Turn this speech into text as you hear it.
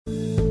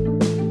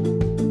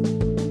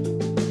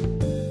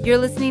You're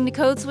listening to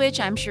Code Switch.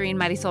 I'm Shireen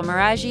Marisol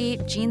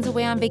Meraji. Gene's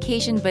away on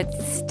vacation, but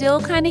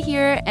still kind of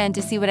here. And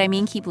to see what I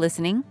mean, keep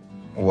listening.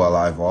 Well,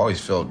 I've always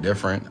felt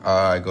different.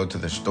 I go to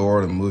the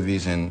store, the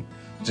movies, and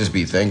just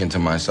be thinking to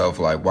myself,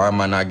 like, why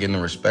am I not getting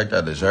the respect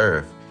I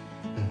deserve?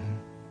 Mm-hmm.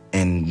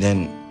 And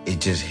then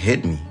it just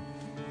hit me.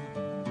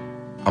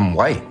 I'm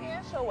white.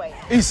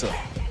 Issa,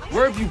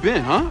 where have you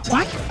been, huh?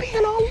 Why are you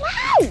being all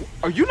loud?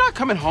 Are you not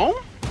coming home?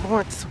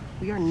 Lawrence,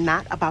 we are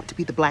not about to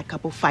be the black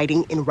couple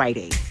fighting in Rite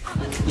Aid.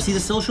 You see The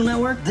Social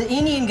Network? The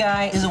Indian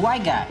guy is a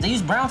white guy. They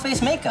use brown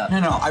face makeup.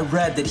 No, I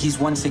read that he's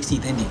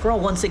 1/16th Indian. We're all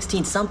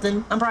 1/16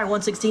 something. I'm probably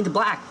 1/16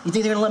 black. You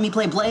think they're gonna let me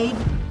play Blade?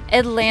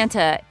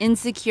 Atlanta,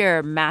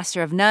 Insecure,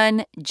 Master of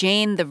None,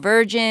 Jane the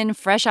Virgin,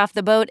 Fresh Off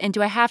the Boat, and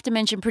do I have to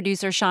mention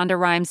producer Shonda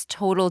Rhimes'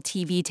 total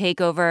TV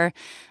takeover?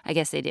 I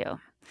guess I do.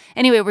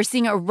 Anyway, we're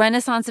seeing a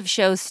renaissance of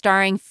shows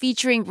starring,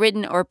 featuring,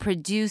 written, or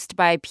produced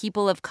by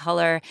people of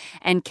color,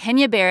 and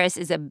Kenya Barris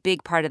is a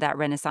big part of that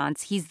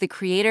renaissance. He's the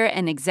creator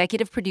and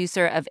executive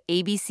producer of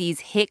ABC's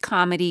hit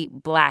comedy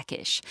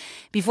Black-ish.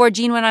 Before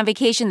Gene went on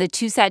vacation, the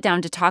two sat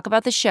down to talk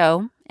about the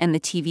show and the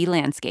TV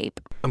landscape.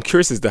 I'm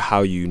curious as to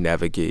how you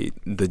navigate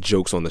the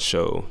jokes on the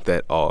show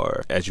that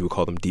are, as you would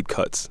call them, deep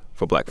cuts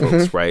for black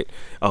folks, right?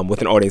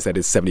 With an audience that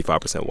is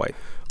 75% white.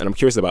 And I'm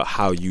curious about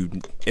how you,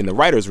 in the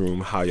writer's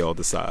room, how y'all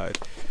decide.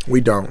 We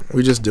don't.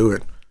 We just do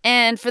it.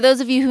 And for those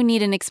of you who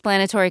need an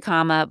explanatory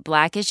comma,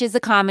 Black-ish is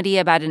a comedy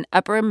about an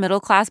upper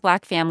middle-class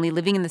black family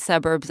living in the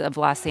suburbs of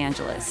Los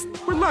Angeles.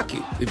 We're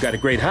lucky. We've got a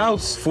great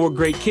house, 4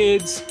 great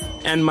kids,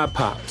 and my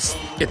pops.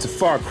 It's a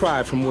far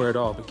cry from where it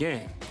all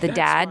began. The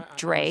dad,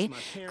 Dre,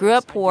 grew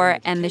up poor,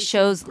 and the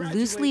show's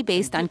loosely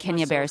based on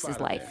Kenya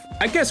Barris's life.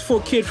 I guess for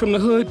a kid from the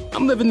hood,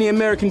 I'm living the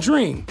American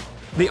dream.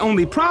 The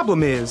only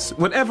problem is,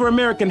 whatever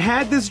American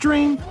had this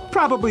dream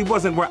probably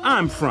wasn't where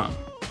I'm from.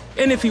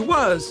 And if he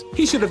was,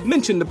 he should have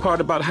mentioned the part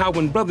about how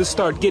when brothers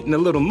start getting a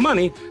little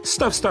money,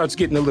 stuff starts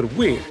getting a little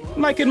weird.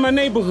 Like in my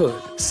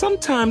neighborhood,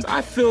 sometimes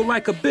I feel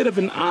like a bit of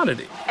an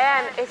oddity.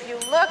 And if you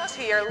look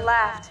to your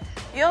left,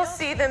 you'll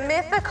see the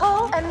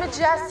mythical and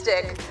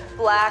majestic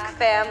black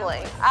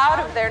family, out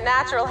of their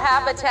natural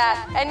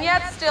habitat and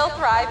yet still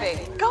thriving.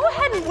 Go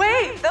ahead and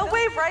wave. They'll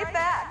wave right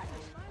back.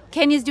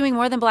 Kenya's doing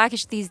more than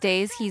Black-ish these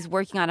days. He's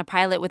working on a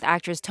pilot with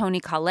actress Toni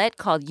Collette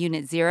called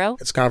Unit Zero.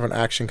 It's kind of an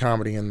action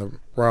comedy in the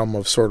realm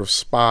of sort of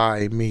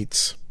Spy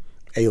meets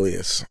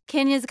Alias.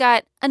 Kenya's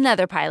got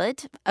another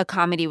pilot, a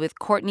comedy with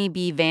Courtney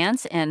B.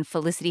 Vance and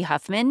Felicity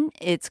Huffman.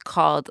 It's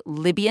called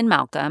Libby and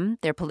Malcolm.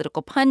 They're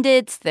political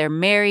pundits. They're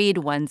married.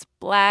 One's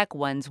black,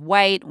 one's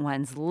white,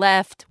 one's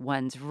left,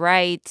 one's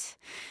right.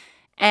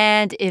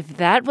 And if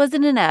that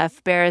wasn't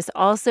enough, Barris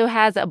also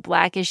has a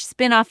Black-ish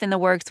spinoff in the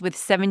works with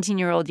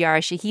 17-year-old Yara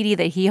Shahidi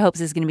that he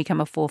hopes is going to become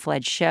a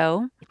full-fledged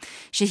show.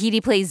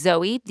 Shahidi plays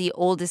Zoe, the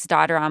oldest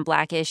daughter on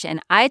Black-ish,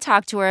 and I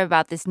talked to her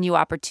about this new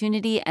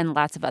opportunity and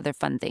lots of other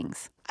fun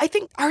things. I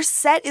think our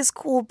set is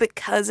cool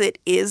because it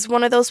is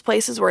one of those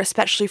places where,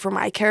 especially for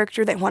my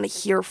character, they want to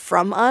hear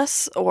from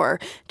us or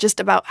just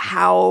about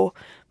how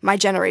my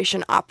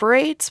generation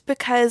operates,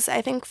 because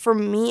I think for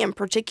me in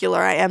particular,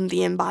 I am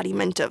the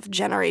embodiment of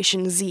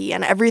Generation Z,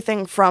 and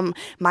everything from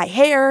my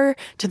hair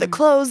to the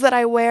clothes that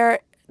I wear,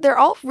 they're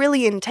all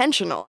really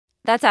intentional.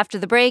 That's after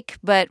the break,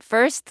 but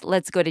first,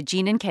 let's go to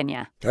Gene and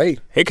Kenya. Hey.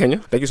 Hey, Kenya.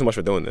 Thank you so much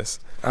for doing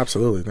this.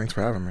 Absolutely. Thanks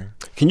for having me.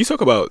 Can you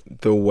talk about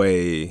the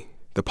way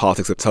the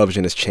politics of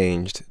television has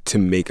changed to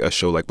make a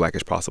show like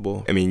Black-ish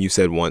possible? I mean, you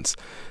said once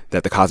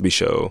that The Cosby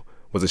Show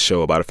was a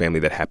show about a family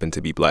that happened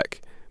to be black.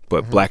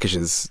 But Black-ish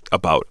is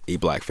about a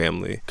black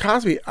family.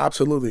 Cosby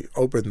absolutely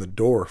opened the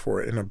door for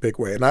it in a big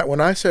way. And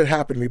when I said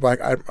happened to be black,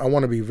 I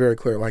want to be very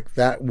clear. Like,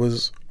 that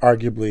was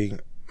arguably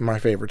my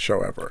favorite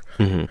show ever.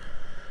 Mm-hmm.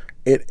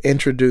 It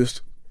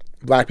introduced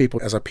black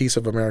people as a piece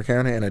of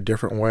Americana in a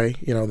different way,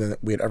 you know, than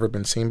we had ever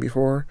been seen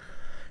before.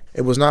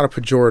 It was not a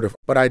pejorative.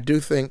 But I do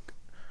think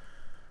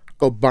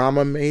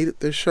Obama made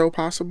this show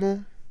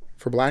possible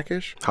for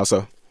Black-ish. How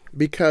so?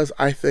 Because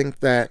I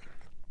think that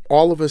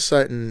all of a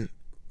sudden,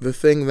 the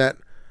thing that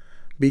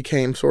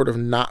became sort of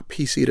not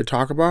PC to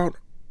talk about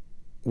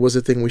was the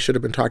thing we should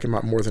have been talking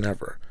about more than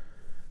ever.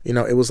 You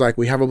know, it was like,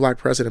 we have a black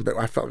president, but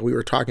I felt like we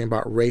were talking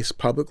about race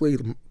publicly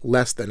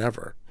less than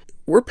ever.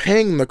 We're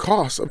paying the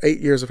cost of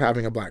 8 years of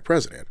having a black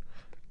president.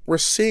 We're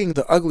seeing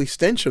the ugly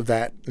stench of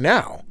that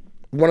now.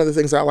 One of the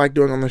things I like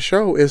doing on the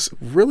show is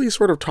really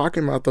sort of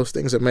talking about those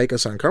things that make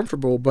us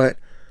uncomfortable, but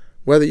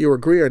whether you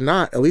agree or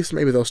not, at least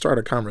maybe they'll start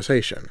a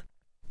conversation.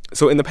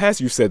 So in the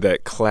past, you've said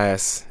that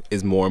class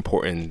is more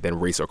important than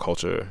race or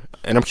culture.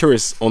 And I'm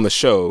curious, on the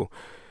show,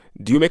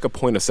 do you make a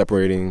point of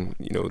separating,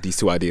 you know, these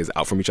two ideas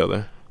out from each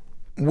other?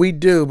 We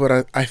do,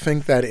 but I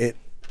think that it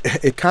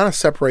kind of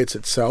separates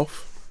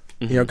itself.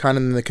 Mm-hmm. You know, kind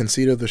of in the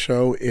conceit of the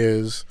show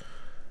is,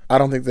 I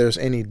don't think there's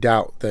any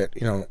doubt that,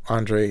 you know,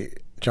 Andre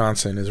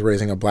Johnson is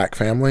raising a black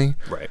family.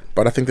 Right.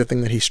 But I think the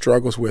thing that he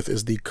struggles with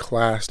is the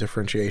class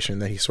differentiation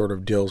that he sort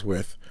of deals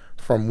with,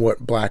 from what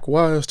black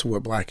was to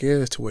what black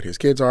is to what his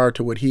kids are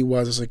to what he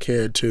was as a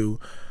kid to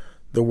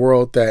the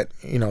world that,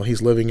 you know,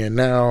 he's living in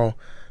now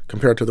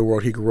compared to the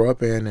world he grew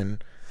up in.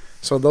 And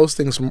So those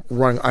things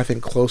run, I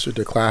think, closer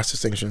to class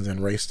distinctions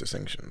than race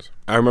distinctions.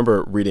 I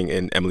remember reading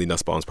in Emily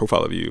Nussbaum's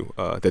profile of you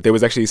that there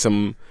was actually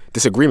some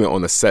disagreement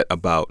on the set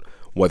about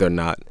whether or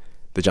not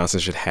the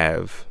Johnsons should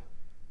have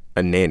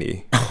a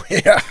nanny. Oh,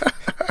 yeah.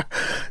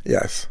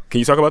 Yes. Can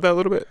you talk about that a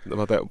little bit?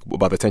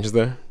 About the tensions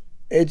there?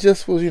 It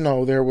just was,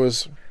 there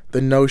was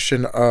the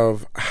notion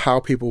of how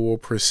people will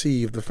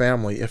perceive the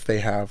family if they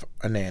have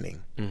a nanny.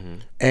 Mm-hmm.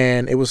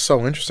 And it was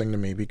so interesting to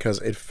me because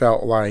it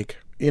felt like,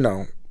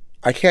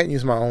 I can't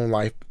use my own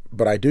life,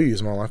 but I do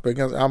use my own life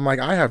because I'm like,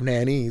 I have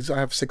nannies. I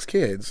have 6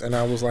 kids. And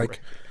I was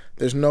like,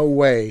 there's no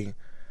way,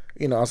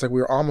 I was like,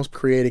 we were almost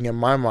creating in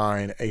my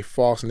mind a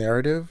false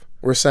narrative.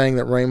 We're saying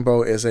that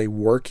Rainbow is a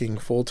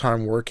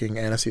full-time working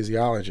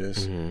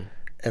anesthesiologist, mm-hmm.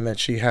 and that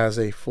she has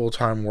a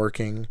full-time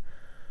working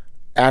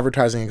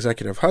advertising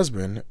executive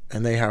husband,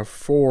 and they have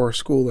 4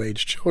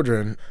 school-age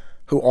children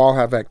who all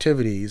have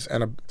activities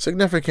and a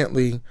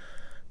significantly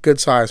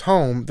good-sized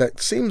home that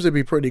seems to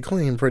be pretty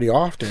clean pretty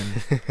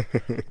often.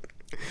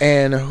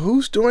 And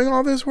who's doing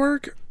all this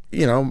work?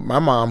 My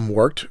mom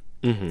worked,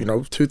 mm-hmm.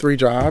 2-3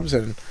 jobs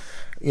and,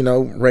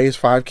 raised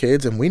 5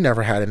 kids, and we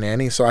never had a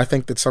nanny. So I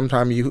think that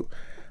sometimes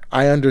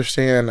I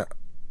understand,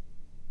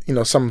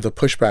 some of the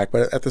pushback,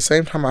 but at the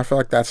same time, I feel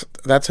like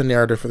that's a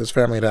narrative for this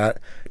family that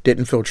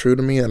didn't feel true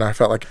to me, and I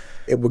felt like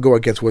it would go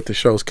against what the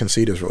show's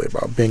conceit is really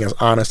about, being as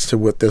honest to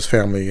what this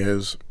family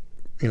is,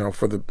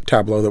 for the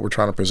tableau that we're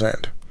trying to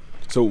present.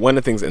 So one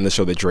of the things in the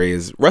show that Dre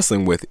is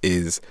wrestling with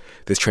is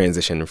this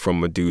transition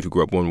from a dude who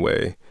grew up one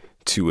way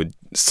to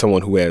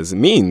someone who has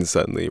means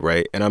suddenly,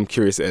 right? And I'm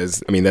curious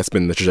that's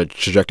been the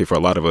trajectory for a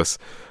lot of us.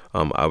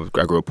 I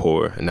grew up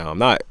poor, and now I'm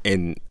not,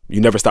 and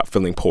you never stop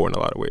feeling poor in a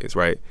lot of ways,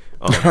 right?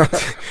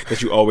 That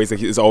you always,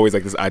 there's always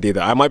like this idea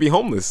that I might be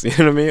homeless. You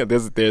know what I mean?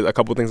 There's a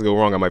couple of things that go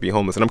wrong. I might be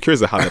homeless, and I'm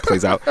curious how that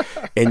plays out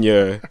in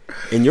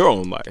your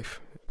own life.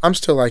 I'm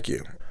still like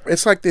you.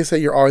 It's like they say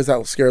you're always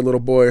that scared little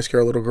boy or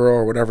scared little girl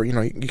or whatever.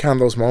 You count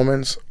those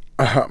moments.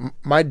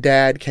 My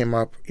dad came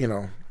up,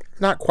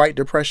 not quite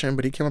depression,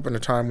 but he came up in a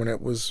time when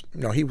it was,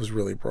 he was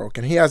really broke,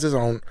 and he has his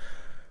own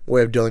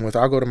way of dealing with it.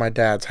 I'll go to my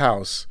dad's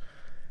house,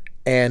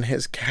 and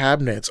his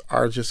cabinets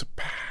are just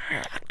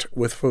packed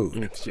with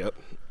food. Yep.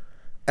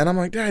 And I'm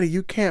like, Daddy,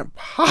 you can't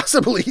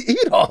possibly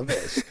eat all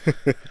this.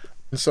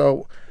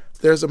 So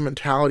there's a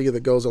mentality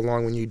that goes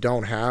along when you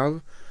don't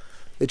have,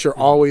 that you're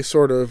always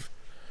sort of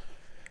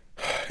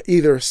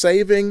either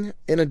saving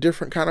in a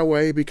different kind of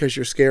way because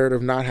you're scared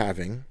of not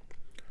having,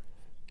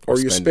 or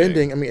you're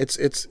spending. I mean, it's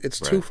right.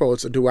 Twofold.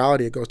 It's a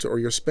duality it goes to, or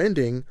you're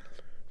spending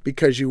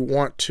because you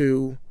want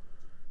to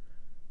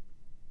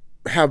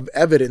have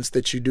evidence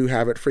that you do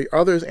have it for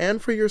others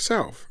and for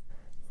yourself.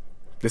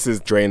 This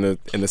is Dre in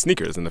the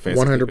sneakers, in the fancy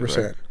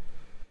 100%. Right?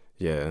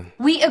 Yeah.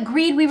 We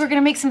agreed we were going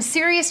to make some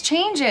serious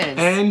changes.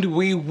 And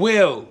we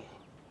will.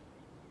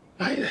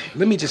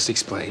 Let me just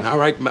explain, all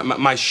right?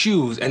 My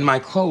shoes and my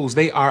clothes,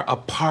 they are a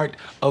part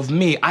of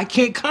me. I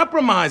can't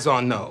compromise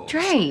on those.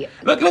 Dre.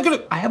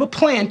 Look. I have a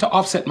plan to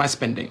offset my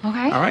spending.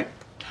 Okay. All right?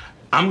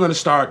 I'm going to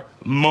start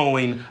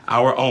mowing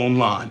our own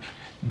lawn.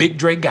 Big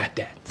Dre got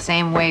that.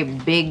 Same way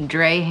Big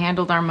Dre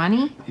handled our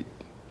money?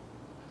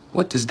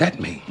 What does that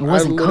mean? It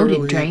wasn't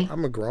coded, Dre.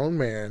 I'm a grown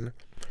man,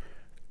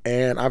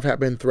 and I've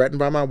been threatened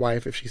by my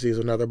wife if she sees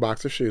another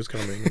box of shoes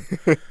coming.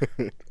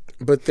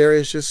 But there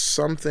is just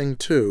something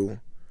to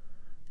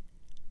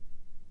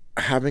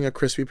having a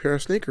crispy pair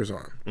of sneakers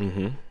on.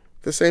 Mm-hmm. At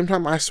the same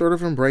time, I sort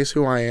of embrace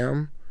who I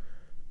am.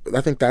 I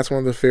think that's one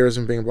of the fears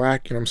in being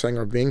black,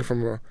 or being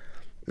from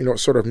a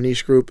sort of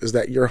niche group, is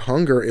that your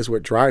hunger is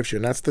what drives you.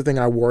 And that's the thing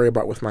I worry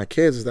about with my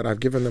kids, is that I've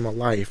given them a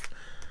life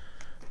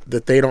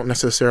that they don't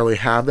necessarily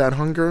have that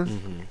hunger.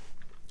 Mm-hmm.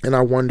 And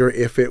I wonder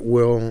if it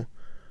will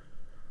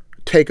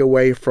take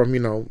away from,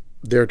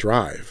 their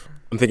drive.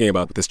 I'm thinking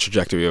about this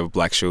trajectory of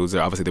black shows.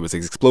 Obviously, there was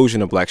this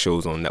explosion of black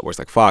shows on networks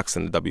like Fox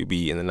and the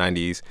WB in the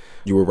 90s.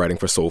 You were writing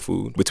for Soul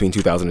Food between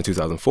 2000 and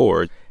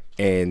 2004.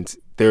 And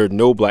there are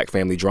no black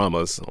family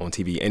dramas on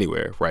TV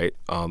anywhere, right?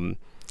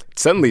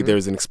 Suddenly, mm-hmm.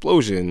 there's an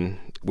explosion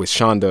with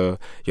Shonda.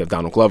 You have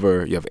Donald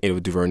Glover. You have Ava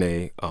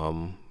DuVernay.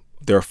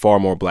 There are far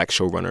more black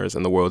showrunners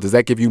in the world. Does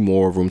that give you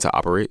more room to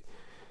operate?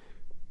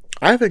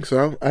 I think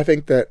so. I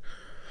think that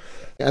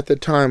at the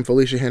time,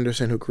 Felicia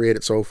Henderson, who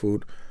created Soul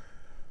Food,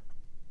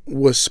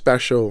 was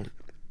special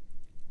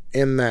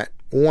in that,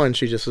 one,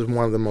 she just is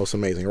one of the most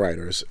amazing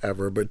writers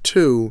ever, but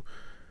two,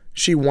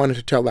 she wanted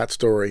to tell that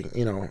story,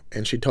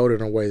 and she told it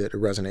in a way that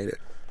it resonated.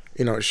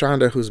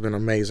 Shonda, who's been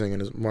amazing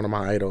and is one of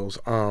my idols,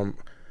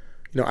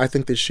 I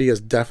think that she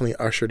has definitely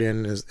ushered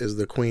in is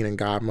the queen and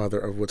godmother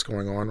of what's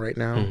going on right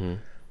now.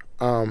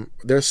 Mm-hmm.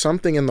 There's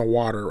something in the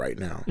water right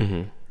now,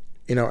 mm-hmm.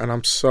 And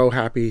I'm so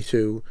happy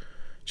to,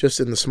 just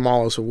in the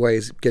smallest of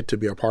ways, get to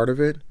be a part of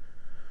it.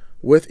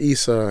 With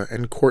Issa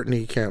and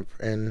Courtney Kemp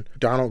and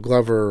Donald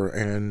Glover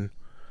and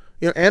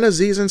and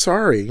Aziz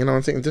Ansari,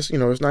 I think this,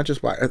 it's not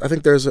just black. I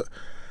think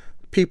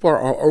people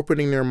are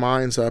opening their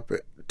minds up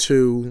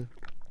to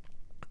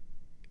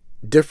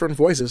different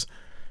voices.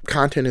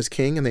 Content is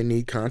king, and they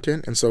need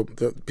content, and so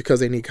because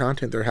they need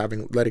content, they're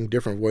letting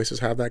different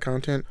voices have that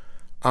content.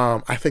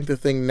 I think the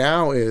thing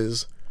now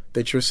is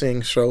that you're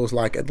seeing shows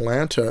like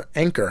Atlanta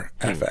anchor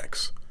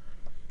FX.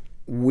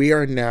 We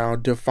are now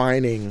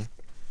defining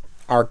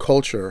our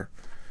culture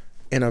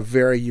in a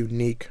very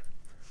unique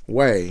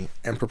way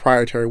and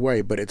proprietary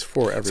way, but it's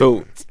for everyone.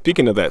 So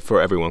speaking of that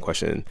for everyone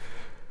question,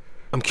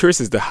 I'm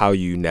curious as to how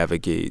you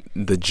navigate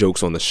the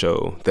jokes on the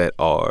show that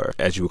are,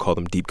 as you would call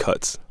them, deep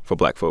cuts for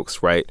Black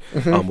folks, right?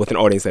 With an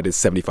audience that is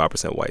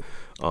 75% white.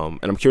 And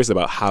I'm curious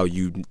about how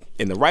you,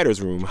 in the writer's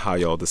room, how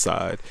y'all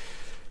decide.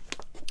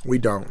 We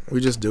don't.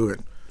 We just do it.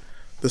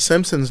 The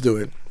Simpsons do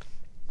it.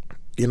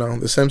 You know,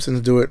 The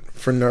Simpsons do it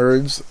for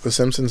nerds. The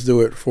Simpsons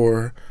do it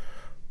for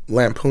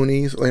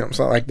lampoonies.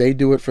 Like they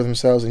do it for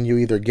themselves, and you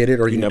either get it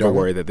or you don't. You never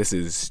worry that this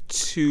is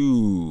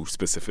too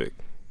specific?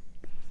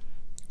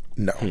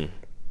 No.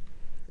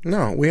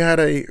 No, we had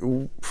a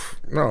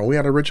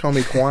Rich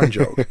Homie Quan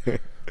joke.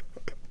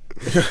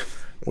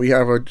 We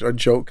have a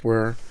joke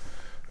where,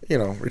 you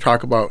know, we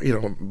talk about, you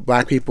know,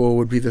 Black people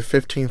would be the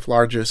 15th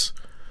largest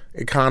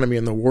economy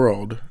in the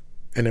world,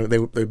 and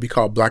they'd be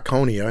called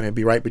Blackonia, and it'd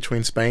be right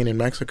between Spain and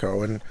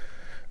Mexico, and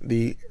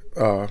the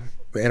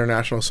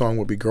international song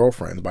would be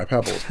Girlfriends by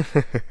Pebbles.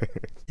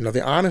 You know,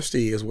 the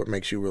honesty is what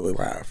makes you really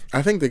laugh.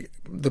 I think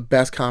the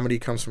best comedy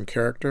comes from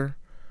character,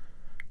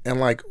 and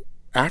like,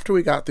 after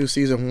we got through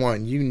season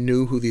 1, you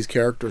knew who these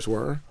characters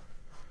were,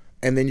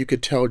 and then you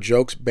could tell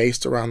jokes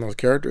based around those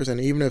characters,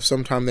 and even if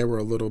sometimes they were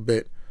a little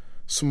bit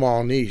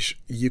small niche,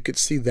 you could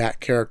see that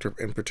character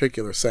in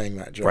particular saying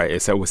that joke. Right,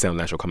 it would sound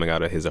natural coming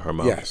out of his or her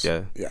mouth. Yes,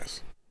 yeah.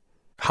 Yes.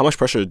 How much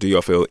pressure do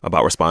y'all feel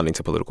about responding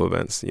to political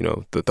events? You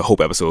know, the Hope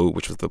episode,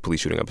 which was the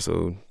police shooting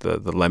episode, the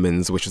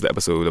Lemons, which was the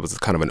episode that was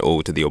kind of an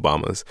ode to the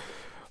Obamas.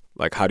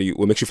 Like,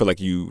 what makes you feel like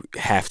you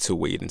have to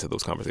wade into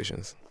those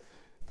conversations?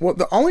 Well,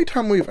 the only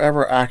time we've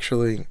ever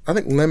actually, I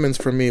think Lemons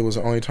for me was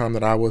the only time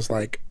that I was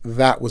like,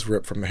 that was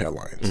ripped from the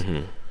headlines.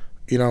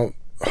 You know,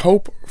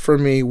 Hope for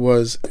me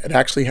was, it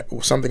actually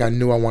was something I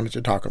knew I wanted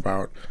to talk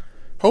about.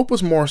 Hope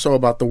was more so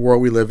about the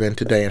world we live in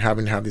today and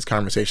having to have these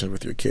conversations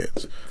with your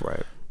kids.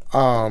 Right.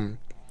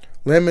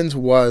 Lemons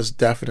was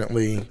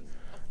definitely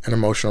an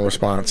emotional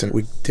response, and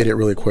we did it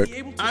really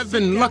quick. I've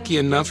been lucky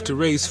enough to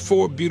raise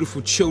 4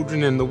 beautiful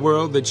children in the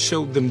world that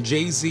showed them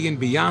Jay-Z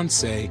and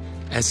Beyonce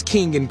as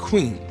king and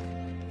queen.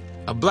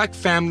 A Black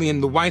family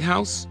in the White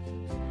House,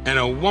 and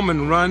a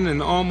woman run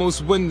and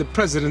almost win the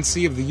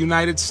presidency of the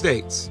United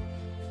States.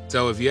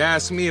 So if you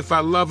ask me if I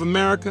love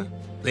America,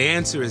 the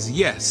answer is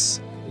yes,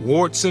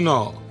 warts and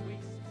all.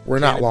 We're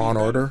not Law and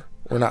Order.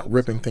 We're not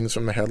ripping things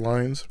from the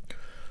headlines.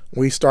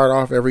 We start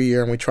off every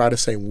year and we try to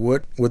say,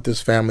 what would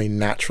this family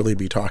naturally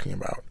be talking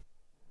about?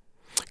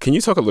 Can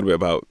you talk a little bit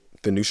about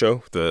the new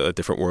show, The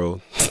Different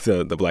World,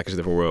 the Blackish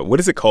Different World? What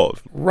is it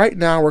called? Right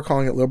now we're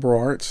calling it Liberal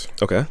Arts.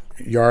 Okay.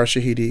 Yara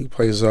Shahidi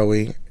plays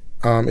Zoe,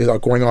 is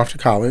going off to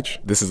college.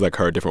 This is like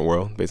her different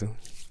world, basically?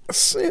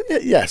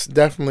 Yes,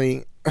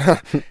 definitely.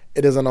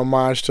 It is an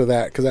homage to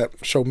that, because that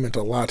show meant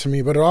a lot to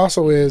me. But it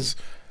also is,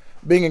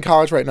 being in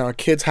college right now,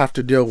 kids have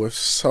to deal with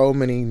so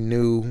many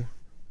new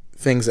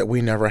things that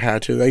we never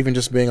had to. Even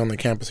just being on the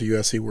campus of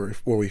USC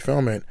where we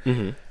film it,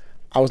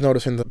 I was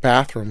noticing the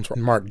bathrooms were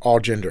marked all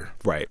gender.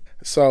 Right.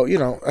 So, you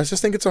know, I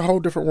just think it's a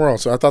whole different world.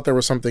 So I thought there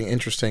was something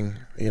interesting,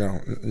 you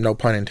know, no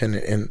pun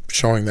intended, in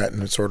showing that.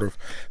 And it's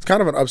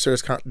kind of an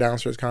upstairs,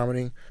 downstairs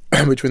comedy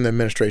between the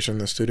administration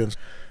and the students.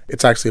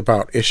 It's actually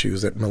about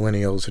issues that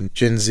millennials and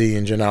Gen Z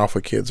and Gen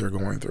Alpha kids are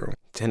going through.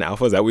 Gen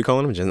Alpha, is that what we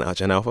call them? Gen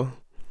Alpha?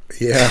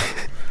 Yeah.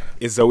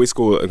 Is Zoe's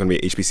school going to be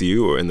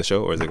HBCU or in the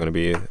show, or is it going to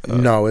be?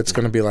 No, it's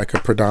going to be like a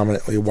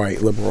predominantly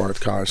white liberal arts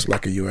college,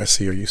 like a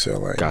USC or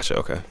UCLA. Gotcha.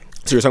 Okay.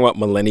 So you're talking about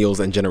millennials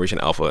and Generation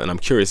Alpha, and I'm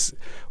curious,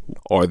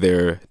 are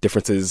there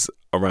differences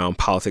around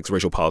politics,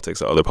 racial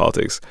politics, or other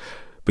politics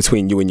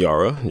between you and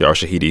Yara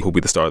Shahidi, who'll be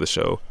the star of the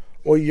show?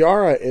 Well,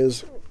 Yara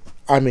is,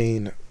 I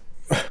mean,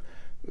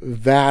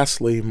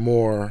 vastly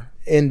more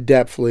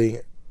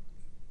in-depthly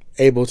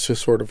able to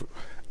sort of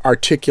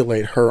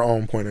articulate her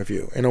own point of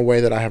view in a way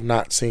that I have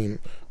not seen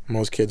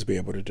most kids be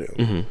able to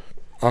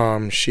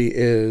do. She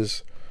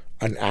is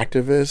an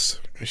activist.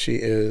 She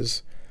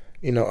is,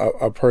 you know,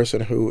 a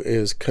person who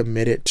is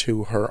committed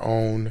to her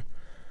own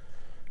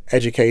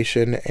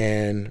education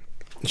and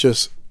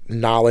just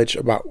knowledge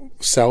about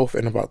self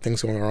and about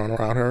things going on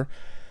around her.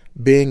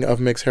 Being of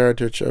mixed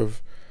heritage,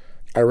 of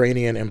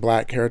Iranian and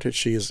Black heritage,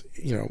 she is,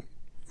 you know,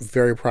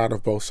 very proud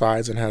of both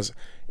sides and has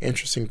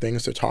interesting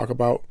things to talk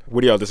about.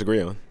 What do y'all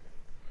disagree on?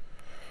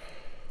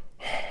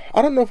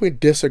 I don't know if we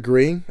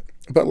disagree,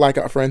 but like,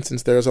 for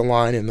instance, there's a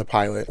line in the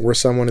pilot where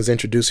someone is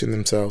introducing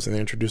themselves, and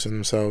they're introducing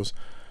themselves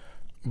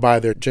by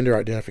their gender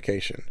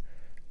identification.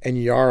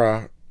 And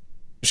Yara,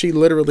 she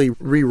literally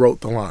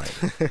rewrote the line.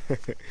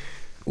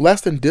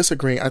 Less than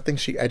disagreeing, I think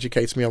she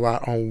educates me a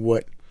lot on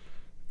what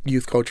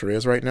youth culture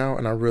is right now,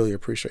 and I really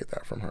appreciate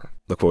that from her.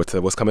 Look forward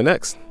to what's coming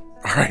next.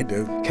 All right,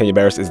 dude. Kenya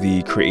Barris is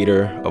the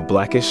creator of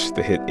Blackish,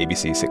 the hit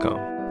ABC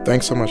sitcom.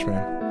 Thanks so much,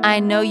 man.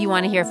 I know you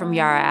want to hear from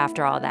Yara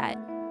after all that.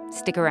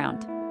 Stick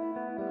around.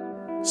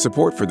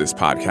 Support for this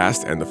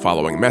podcast and the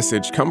following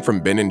message come from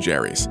Ben &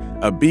 Jerry's,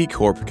 a B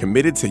Corp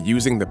committed to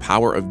using the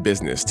power of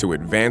business to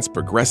advance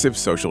progressive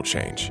social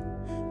change.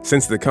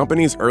 Since the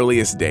company's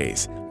earliest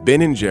days,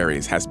 Ben &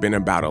 Jerry's has been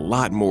about a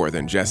lot more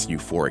than just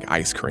euphoric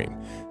ice cream.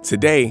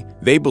 Today,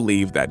 they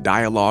believe that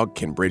dialogue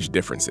can bridge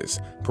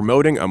differences,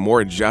 promoting a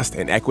more just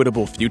and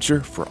equitable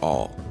future for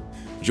all.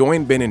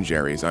 Join Ben &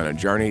 Jerry's on a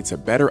journey to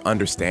better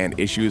understand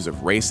issues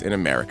of race in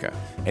America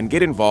and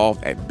get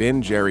involved at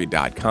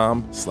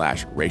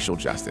benjerry.com/racial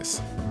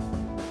justice.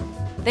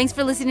 Thanks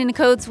for listening to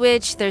Code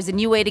Switch. There's a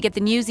new way to get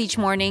the news each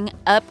morning.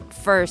 Up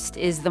First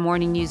is the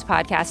morning news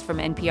podcast from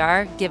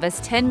NPR. Give us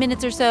 10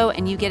 minutes or so,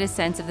 and you get a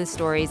sense of the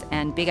stories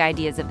and big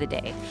ideas of the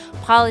day.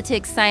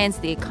 Politics, science,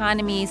 the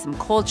economy, some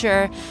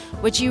culture,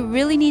 what you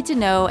really need to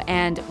know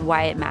and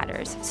why it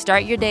matters.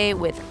 Start your day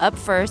with Up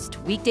First,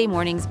 weekday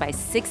mornings by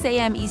 6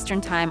 a.m.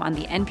 Eastern Time on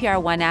the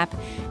NPR One app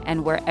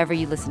and wherever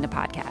you listen to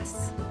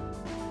podcasts.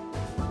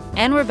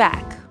 And we're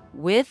back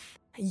with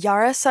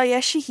Yara Sayeh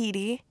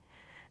Shahidi.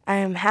 I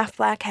am half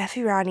black, half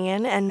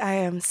Iranian, and I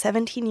am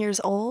 17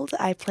 years old.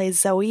 I play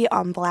Zoe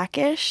on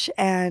Blackish,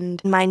 and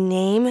my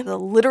name, the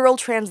literal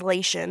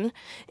translation,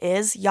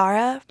 is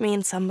Yara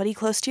means somebody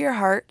close to your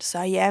heart,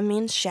 Sayeh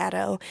means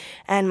shadow,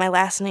 and my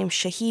last name,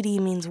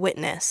 Shahidi, means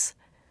witness.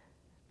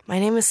 My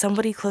name is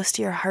somebody close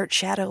to your heart,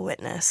 shadow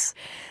witness.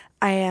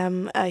 I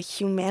am a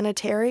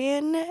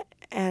humanitarian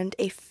and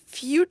a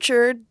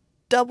future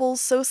double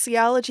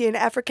sociology and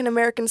African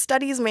American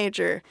studies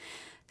major.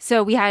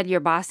 So we had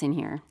your boss in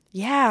here.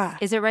 Yeah.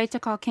 Is it right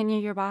to call Kenya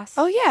your boss?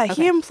 Oh, yeah.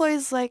 Okay. He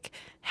employs, like,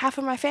 half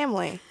of my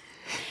family.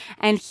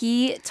 And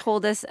he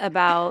told us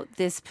about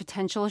this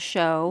potential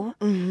show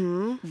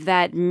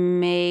that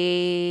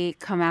may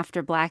come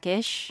after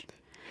Blackish.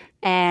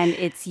 And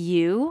it's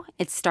you.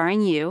 It's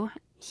starring you.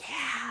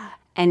 Yeah.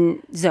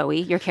 And Zoe,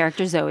 your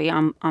character Zoe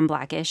on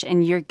Blackish.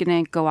 And you're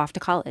going to go off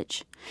to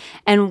college.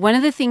 And one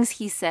of the things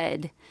he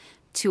said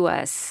to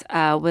us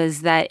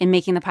was that in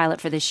making the pilot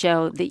for the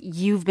show, that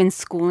you've been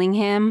schooling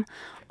him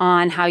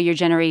on how your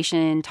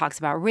generation talks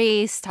about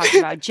race, talks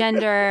about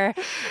gender,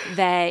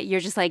 that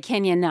you're just like,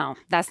 Kenya, no,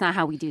 that's not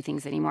how we do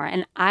things anymore.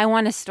 And I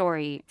want a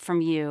story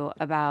from you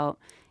about,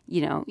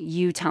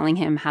 you telling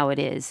him how it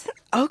is.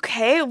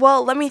 Okay,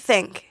 well, let me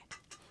think.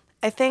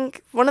 I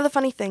think one of the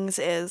funny things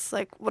is,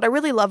 like, what I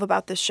really love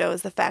about this show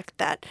is the fact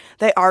that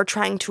they are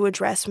trying to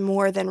address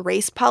more than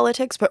race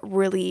politics, but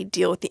really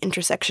deal with the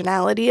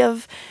intersectionality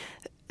of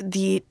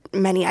the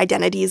many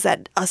identities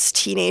that us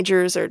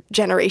teenagers or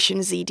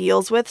Generation Z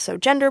deals with. So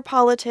gender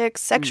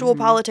politics, sexual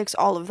politics,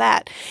 all of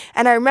that.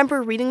 And I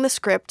remember reading the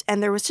script,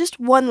 and there was just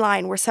one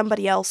line where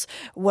somebody else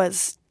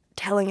was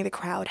telling the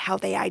crowd how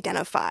they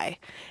identify.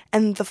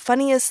 And the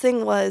funniest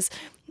thing was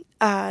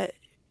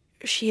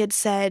she had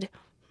said,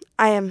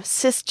 I am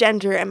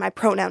cisgender and my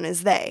pronoun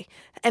is they.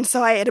 And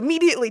so I had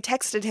immediately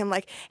texted him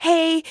like,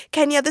 hey,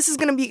 Kenya, this is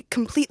going to be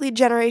completely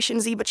Generation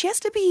Z, but she has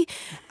to be,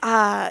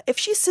 if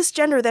she's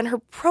cisgender, then her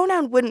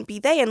pronoun wouldn't be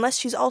they unless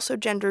she's also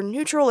gender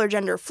neutral or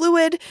gender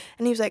fluid.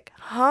 And he was like,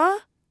 huh?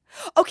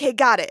 Okay,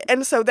 got it.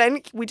 And so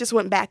then we just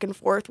went back and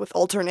forth with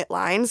alternate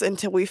lines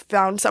until we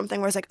found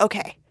something where it's like,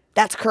 okay,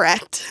 that's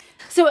correct.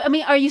 So, I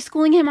mean, are you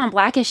schooling him on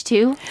Blackish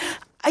too?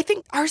 I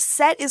think our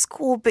set is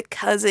cool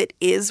because it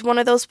is one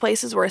of those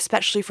places where,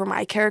 especially for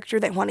my character,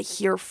 they want to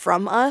hear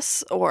from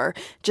us or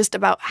just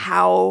about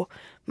how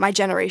my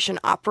generation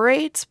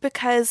operates,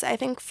 because I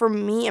think for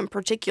me in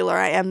particular,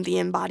 I am the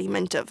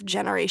embodiment of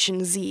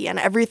Generation Z, and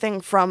everything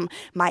from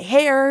my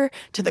hair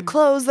to the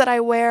clothes that I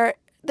wear,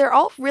 they're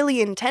all really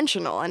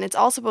intentional, and it's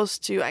all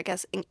supposed to, I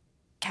guess,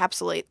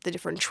 encapsulate the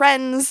different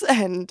trends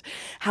and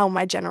how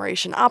my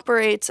generation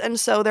operates. And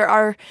so there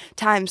are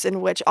times in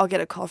which I'll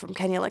get a call from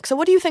Kenya like, so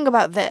what do you think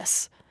about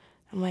this?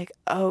 I'm like,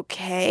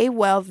 okay,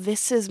 well,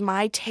 this is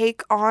my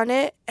take on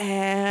it,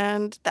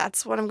 and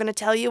that's what I'm going to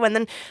tell you. And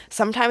then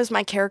sometimes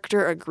my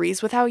character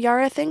agrees with how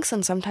Yara thinks,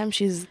 and sometimes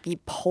she's the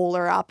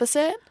polar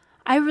opposite.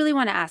 I really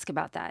want to ask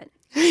about that.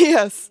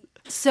 Yes.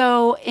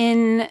 So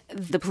in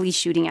the police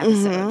shooting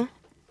episode,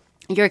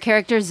 your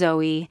character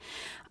Zoe,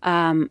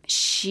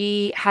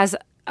 she has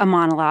a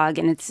monologue,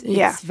 and it's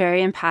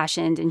very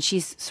impassioned, and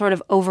she's sort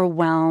of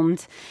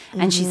overwhelmed,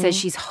 and she says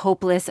she's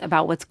hopeless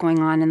about what's going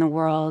on in the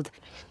world.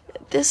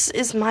 This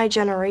is my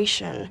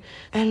generation,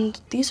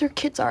 and these are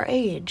kids our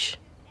age.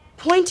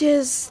 Point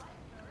is,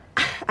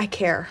 I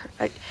care.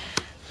 I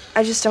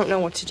just don't know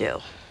what to do.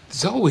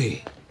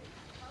 Zoe,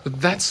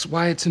 that's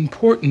why it's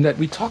important that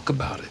we talk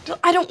about it.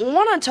 I don't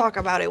want to talk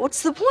about it.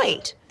 What's the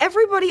point?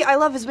 Everybody I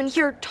love has been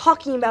here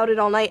talking about it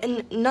all night,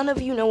 and none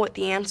of you know what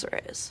the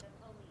answer is.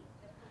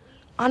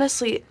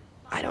 Honestly,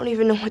 I don't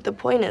even know what the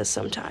point is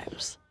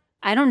sometimes.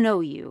 I don't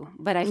know you,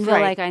 but I feel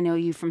like I know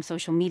you from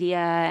social media,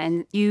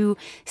 and you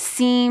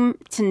seem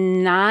to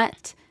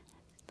not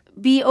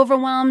be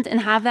overwhelmed and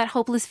have that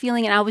hopeless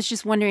feeling. And I was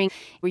just wondering,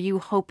 were you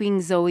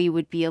hoping Zoe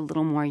would be a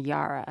little more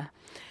Yara?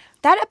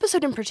 That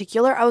episode in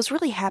particular, I was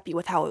really happy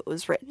with how it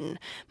was written.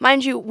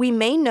 Mind you, we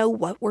may know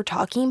what we're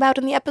talking about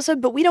in the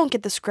episode, but we don't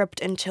get the script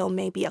until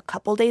maybe a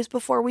couple days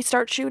before we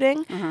start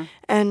shooting.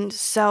 And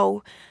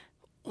so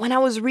when I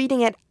was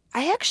reading it,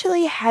 I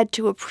actually had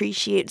to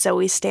appreciate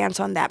Zoe's stance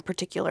on that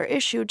particular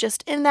issue,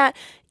 just in that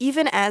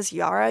even as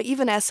Yara,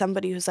 even as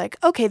somebody who's like,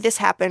 okay, this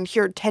happened,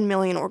 here are 10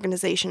 million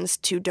organizations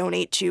to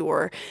donate to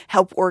or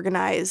help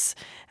organize,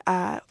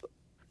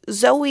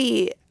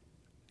 Zoe,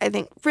 I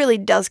think, really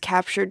does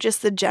capture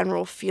just the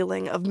general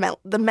feeling of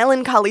the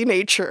melancholy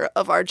nature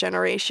of our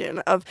generation,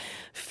 of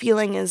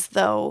feeling as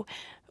though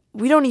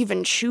we don't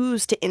even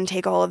choose to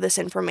intake all of this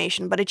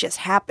information, but it just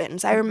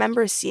happens. I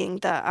remember seeing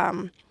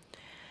the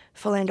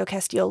Philando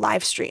Castile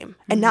live stream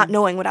and not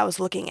knowing what I was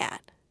looking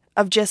at,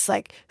 of just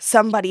like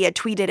somebody had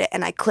tweeted it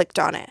and I clicked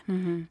on it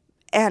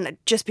and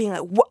just being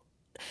like, what?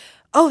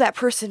 Oh, that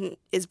person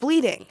is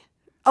bleeding.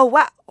 Oh,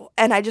 wow.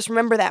 And I just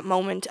remember that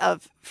moment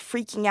of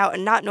freaking out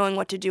and not knowing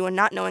what to do and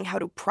not knowing how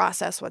to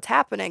process what's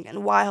happening.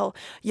 And while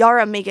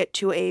Yara may get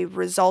to a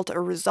result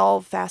or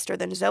resolve faster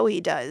than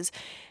Zoe does,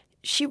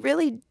 she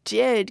really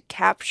did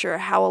capture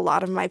how a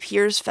lot of my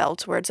peers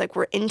felt, where it's like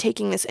we're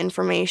intaking this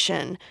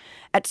information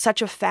at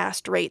such a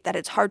fast rate that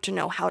it's hard to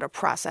know how to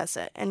process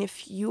it. And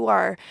if you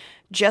are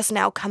just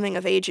now coming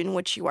of age in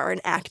which you are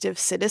an active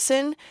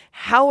citizen,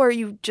 how are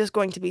you just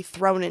going to be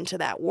thrown into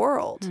that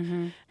world?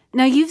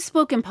 Now, you've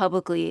spoken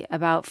publicly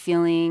about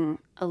feeling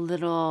a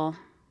little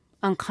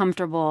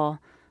uncomfortable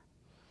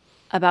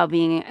about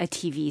being a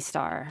TV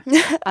star.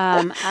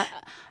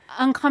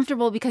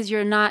 Uncomfortable because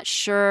you're not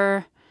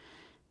sure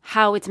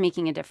how it's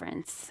making a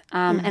difference.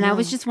 And I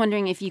was just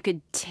wondering if you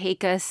could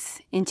take us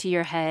into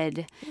your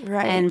head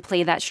and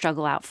play that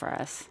struggle out for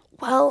us.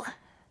 Well,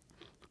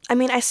 I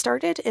mean, I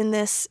started in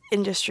this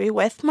industry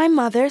with my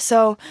mother.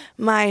 So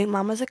my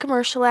mama's a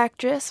commercial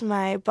actress.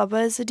 My baba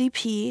is a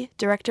DP,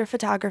 director of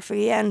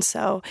photography. And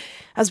so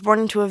I was born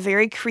into a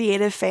very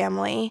creative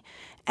family.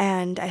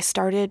 And I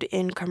started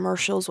in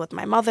commercials with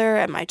my mother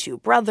and my two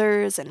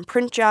brothers and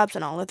print jobs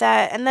and all of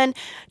that. And then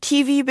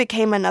TV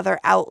became another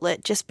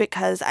outlet just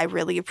because I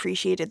really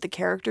appreciated the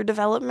character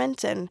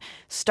development. And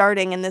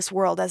starting in this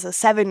world as a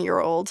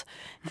 7-year-old,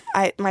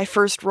 my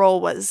first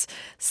role was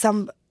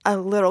a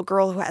little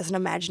girl who has an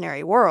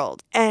imaginary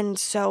world. And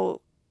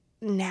so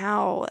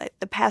now,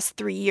 the past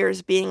 3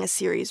 years being a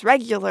series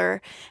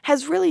regular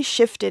has really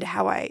shifted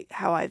how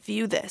I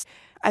view this.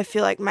 I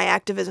feel like my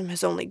activism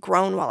has only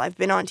grown while I've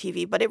been on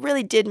TV, but it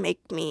really did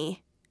make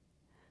me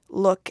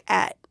look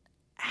at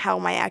how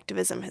my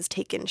activism has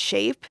taken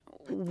shape.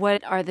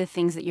 What are the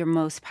things that you're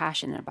most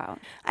passionate about?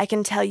 I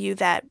can tell you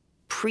that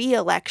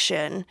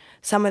pre-election,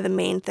 some of the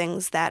main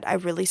things that I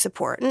really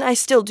support, and I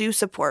still do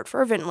support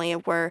fervently,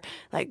 were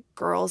like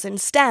girls in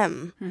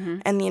STEM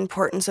and the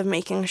importance of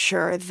making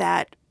sure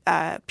that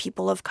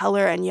people of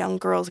color and young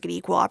girls get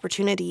equal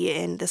opportunity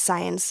in the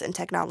science and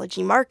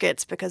technology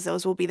markets, because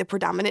those will be the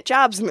predominant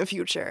jobs in the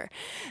future.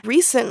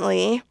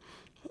 Recently,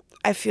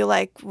 I feel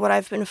like what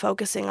I've been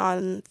focusing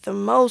on the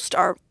most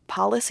are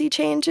policy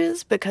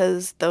changes,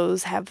 because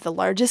those have the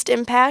largest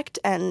impact,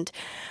 and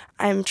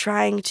I'm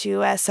trying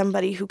to, as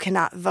somebody who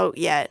cannot vote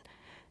yet,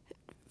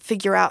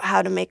 figure out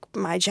how to make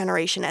my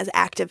generation as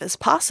active as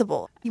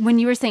possible. When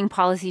you were saying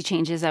policy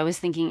changes, I was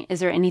thinking,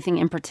 is there anything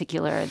in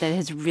particular that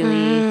has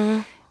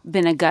really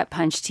been a gut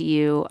punch to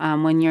you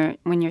when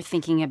you're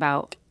thinking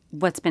about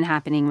what's been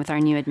happening with our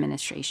new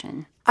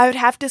administration? I would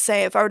have to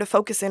say, if I were to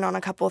focus in on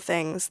a couple of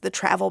things, the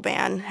travel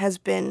ban has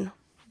been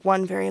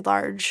one very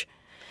large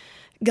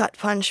gut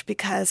punch,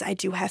 because I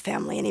do have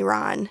family in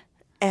Iran,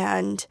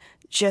 and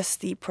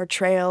just the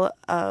portrayal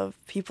of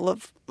people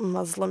of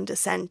Muslim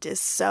descent is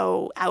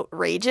so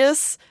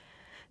outrageous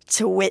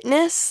to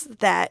witness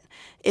that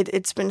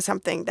it's been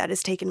something that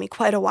has taken me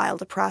quite a while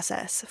to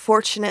process.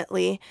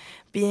 Fortunately,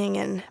 being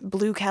in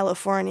blue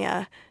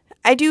California,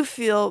 I do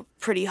feel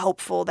pretty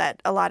hopeful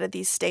that a lot of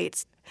these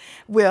states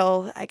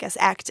will, I guess,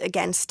 act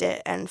against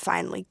it and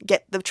finally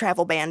get the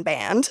travel ban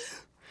banned.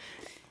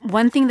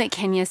 One thing that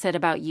Kenya said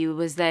about you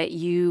was that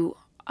you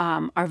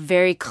are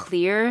very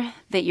clear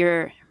that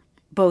you're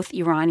both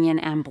Iranian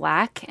and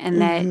Black,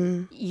 and that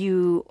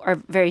you are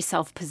very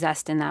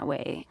self-possessed in that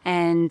way.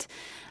 And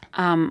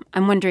I'm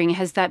wondering,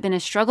 has that been a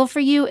struggle for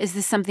you? Is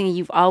this something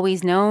you've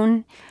always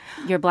known?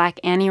 You're Black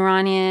and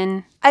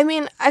Iranian? I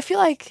mean, I feel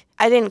like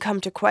I didn't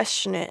come to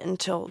question it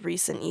until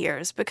recent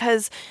years,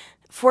 because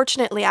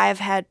fortunately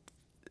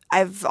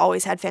I've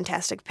always had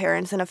fantastic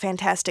parents and a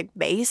fantastic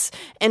base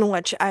in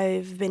which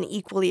I've been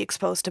equally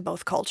exposed to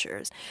both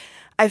cultures.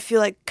 I feel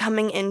like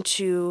coming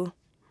into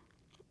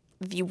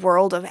the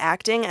world of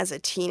acting as a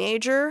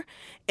teenager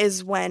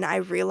is when I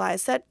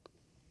realized that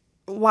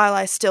while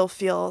I still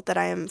feel that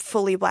I am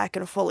fully Black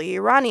and fully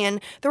Iranian,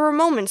 there were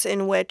moments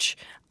in which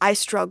I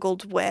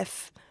struggled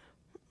with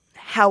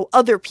how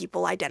other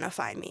people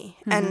identify me.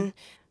 And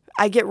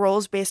I get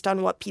roles based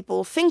on what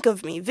people think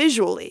of me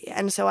visually.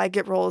 And so I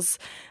get roles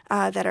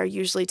that are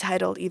usually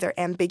titled either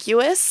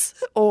ambiguous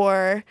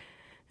or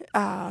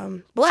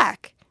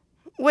Black,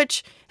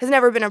 which has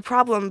never been a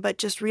problem, but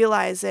just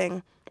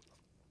realizing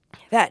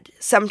that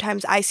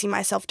sometimes I see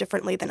myself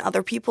differently than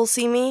other people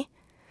see me.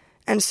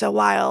 And so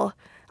while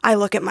I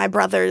look at my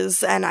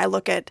brothers and I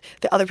look at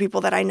the other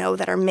people that I know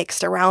that are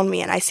mixed around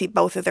me, and I see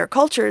both of their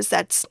cultures.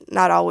 That's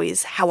not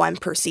always how I'm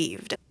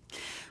perceived.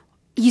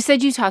 You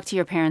said you talked to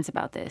your parents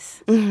about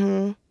this.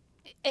 Mm-hmm.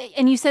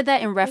 And you said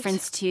that in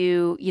reference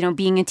to,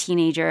 being a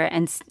teenager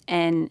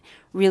and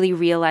really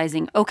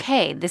realizing,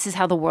 okay, this is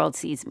how the world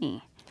sees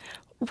me.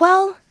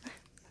 Well,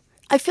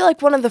 I feel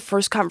like one of the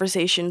first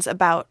conversations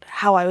about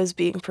how I was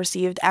being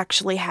perceived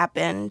actually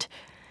happened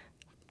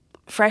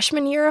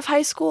freshman year of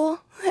high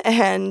school.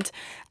 And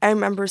I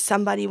remember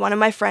one of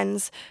my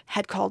friends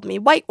had called me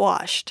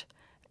whitewashed.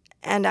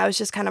 And I was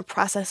just kind of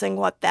processing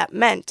what that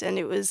meant. And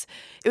it was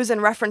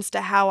in reference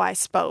to how I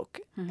spoke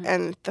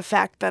and the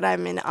fact that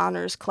I'm in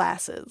honors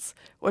classes,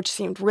 which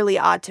seemed really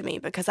odd to me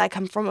because I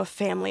come from a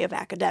family of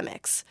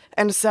academics.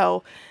 And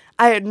so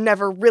I had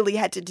never really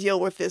had to deal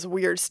with this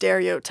weird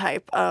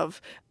stereotype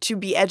of to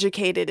be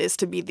educated is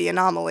to be the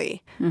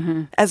anomaly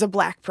as a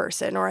Black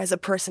person or as a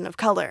person of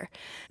color.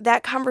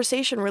 That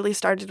conversation really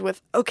started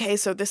with, okay,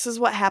 so this is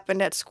what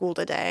happened at school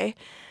today.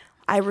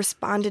 I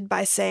responded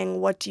by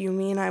saying, what do you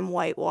mean I'm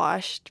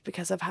whitewashed?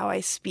 Because of how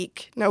I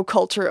speak. No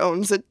culture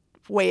owns a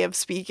way of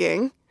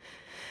speaking.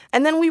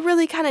 And then we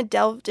really kind of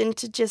delved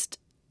into just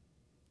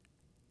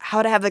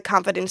how to have the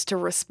confidence to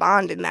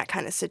respond in that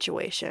kind of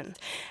situation.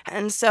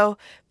 And so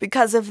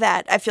because of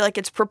that, I feel like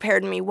it's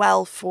prepared me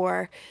well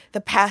for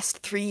the past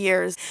 3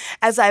 years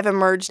as I've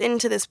emerged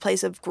into this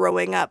place of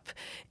growing up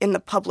in the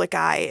public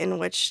eye in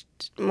which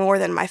more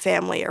than my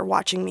family are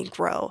watching me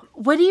grow.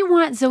 What do you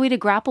want Zoe to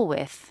grapple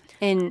with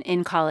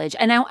in college?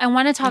 And I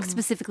want to talk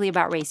specifically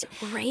about race.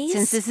 Race?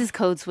 Since this is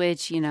Code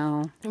Switch,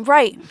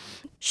 Right.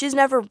 She's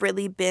never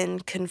really been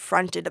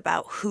confronted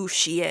about who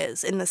she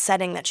is in the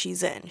setting that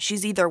she's in.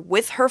 She's either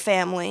with her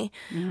family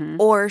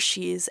or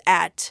she's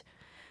at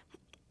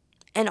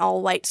an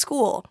all-white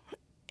school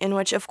in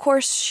which, of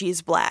course,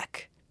 she's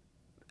Black.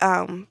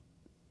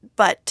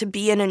 But to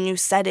be in a new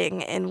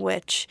setting in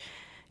which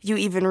you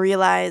even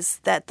realize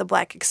that the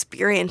Black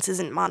experience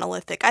isn't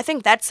monolithic. I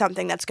think that's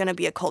something that's going to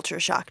be a culture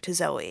shock to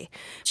Zoe.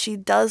 She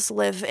does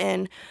live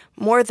in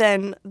more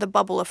than the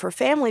bubble of her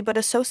family, but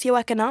a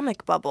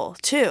socioeconomic bubble,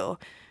 too.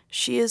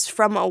 She is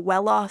from a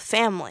well-off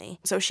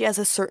family, so she has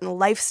a certain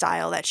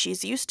lifestyle that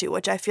she's used to,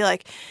 which I feel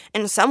like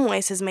in some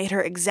ways has made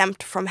her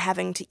exempt from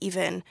having to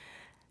even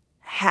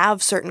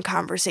have certain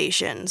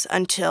conversations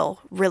until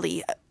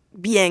really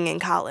being in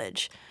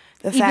college.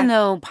 Even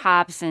though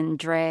Pops and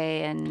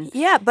Dre and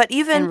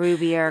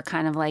Ruby are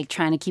kind of like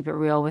trying to keep it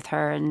real with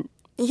her.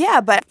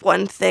 But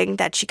one thing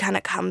that she kind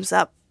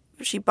of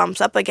she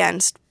bumps up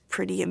against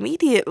pretty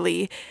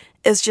immediately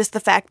is just the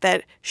fact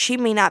that she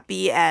may not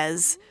be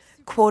as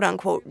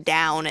quote-unquote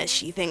down as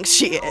she thinks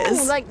she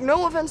is. Like,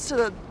 no offense to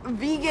the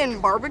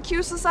vegan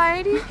barbecue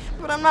society,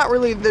 but I'm not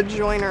really the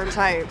joiner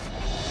type.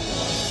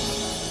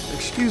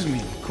 Excuse me,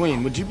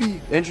 Queen, would you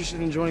be interested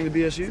in joining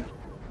the BSU?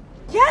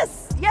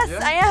 Yes,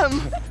 I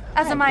am.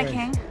 As am I,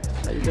 King.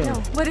 How you doing? No,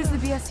 what is the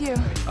BSU?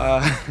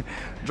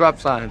 Drop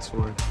science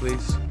for it,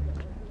 please.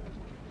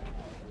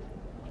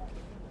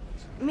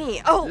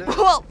 Me? Oh, yeah.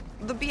 Well,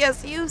 the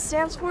BSU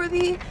stands for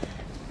the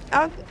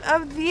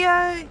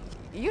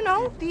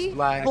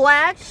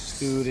Black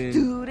Student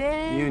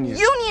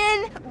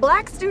Union.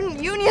 Black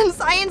Student Union.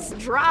 Science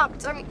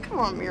dropped. I mean, come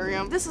on,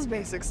 Miriam. This is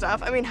basic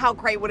stuff. I mean, how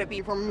great would it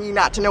be for me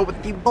not to know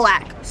what the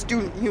Black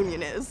Student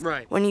Union is?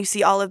 Right. When you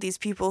see all of these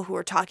people who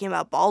are talking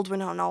about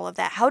Baldwin and all of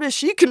that, how does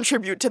she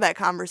contribute to that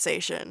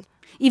conversation?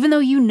 Even though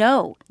you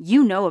know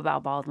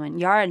about Baldwin.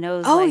 Yara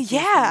knows. Oh,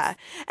 yeah.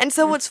 And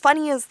so what's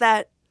funny is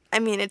that, I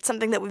mean, it's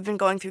something that we've been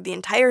going through the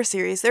entire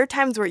series. There are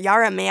times where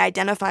Yara may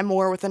identify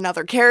more with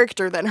another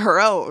character than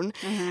her own.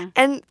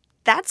 And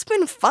that's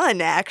been fun,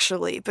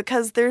 actually,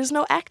 because there's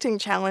no acting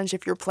challenge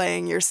if you're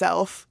playing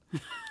yourself.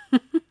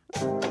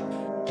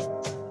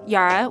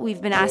 Yara,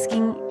 we've been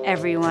asking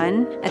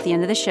everyone at the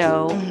end of the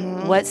show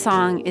what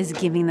song is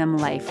giving them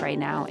life right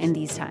now in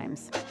these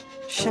times.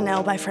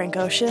 Chanel by Frank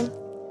Ocean.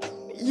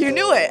 You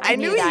knew it. I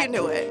knew you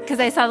knew it. Because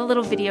I saw the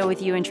little video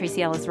with you and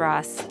Tracy Ellis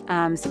Ross.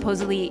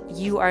 Supposedly,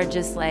 you are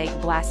just like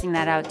blasting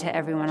that out to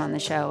everyone on the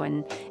show,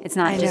 and it's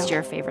not just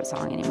your favorite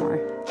song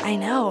anymore. I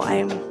know.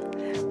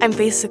 I'm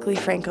basically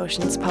Frank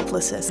Ocean's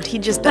publicist. He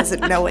just doesn't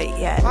know it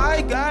yet.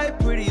 My guy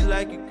pretty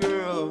like a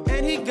girl,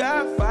 and he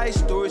got 5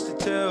 stories to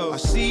tell. I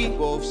see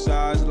both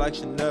sides like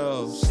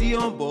Chanel. See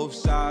on both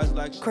sides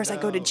like Chanel. Of course, I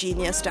go to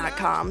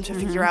genius.com to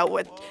figure out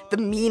what the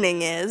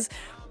meaning is.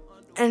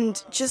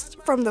 And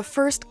just from the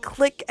first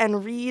click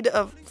and read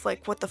of,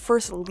 like, what the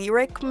first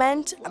lyric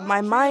meant,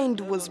 my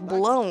mind was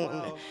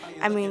blown.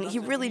 I mean, he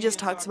really just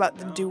talks about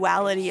the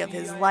duality of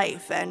his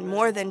life, and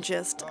more than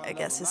just, I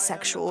guess, his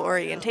sexual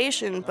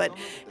orientation, but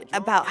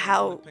about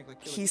how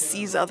he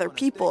sees other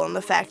people and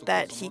the fact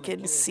that he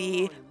can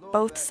see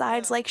both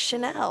sides like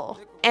Chanel.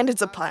 And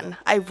it's a pun.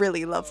 I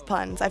really love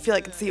puns. I feel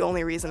like it's the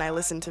only reason I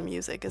listen to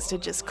music, is to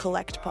just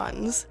collect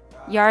puns.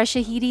 Yara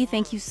Shahidi,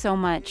 thank you so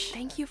much.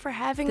 Thank you for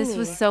having me. This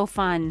was so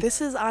fun. This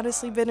has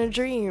honestly been a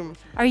dream.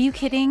 Are you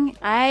kidding?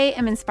 I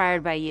am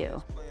inspired by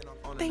you.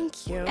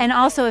 Thank you. And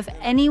also, if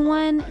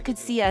anyone could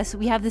see us,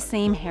 we have the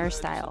same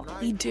hairstyle.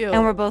 We do.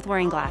 And we're both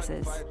wearing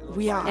glasses.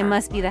 We are. It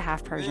must be the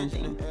half Persian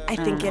thing. I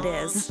think it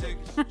is.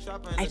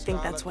 I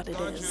think that's what it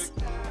is.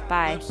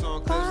 Bye.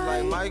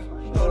 Bye.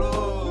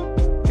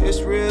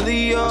 It's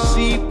really I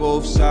see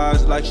both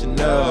sides like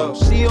Chanel.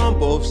 See on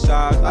both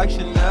sides like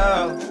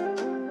Chanel.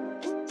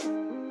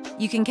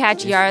 You can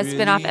catch Yara's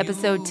spinoff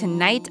episode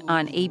tonight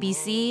on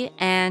ABC.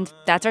 And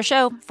that's our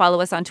show. Follow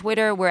us on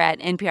Twitter. We're at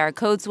NPR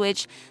Code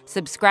Switch.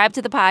 Subscribe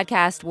to the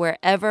podcast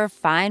wherever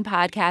fine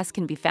podcasts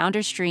can be found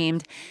or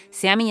streamed.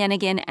 Sami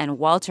Yenigun and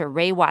Walter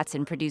Ray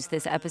Watson produced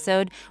this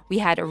episode. We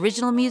had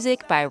original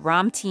music by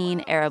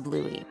Ramteen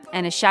Arablouei.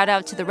 And a shout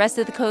out to the rest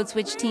of the Code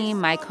Switch team,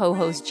 my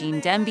co-host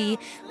Gene Demby,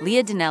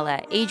 Leah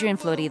Dinella, Adrian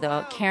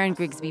Florido, Karen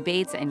Grigsby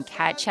Bates, and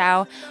Kat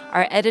Chow.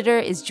 Our editor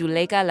is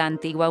Juleka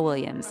Lantigua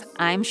Williams.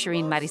 I'm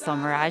Shireen Marisol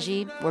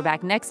Meraji. We're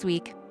back next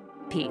week.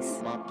 Peace.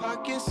 My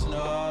pocket's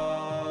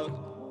snug.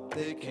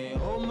 They can't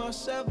hold my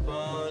 7.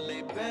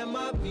 They ban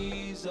my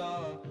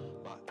Visa.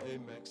 My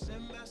Amex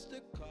and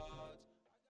Mastercard.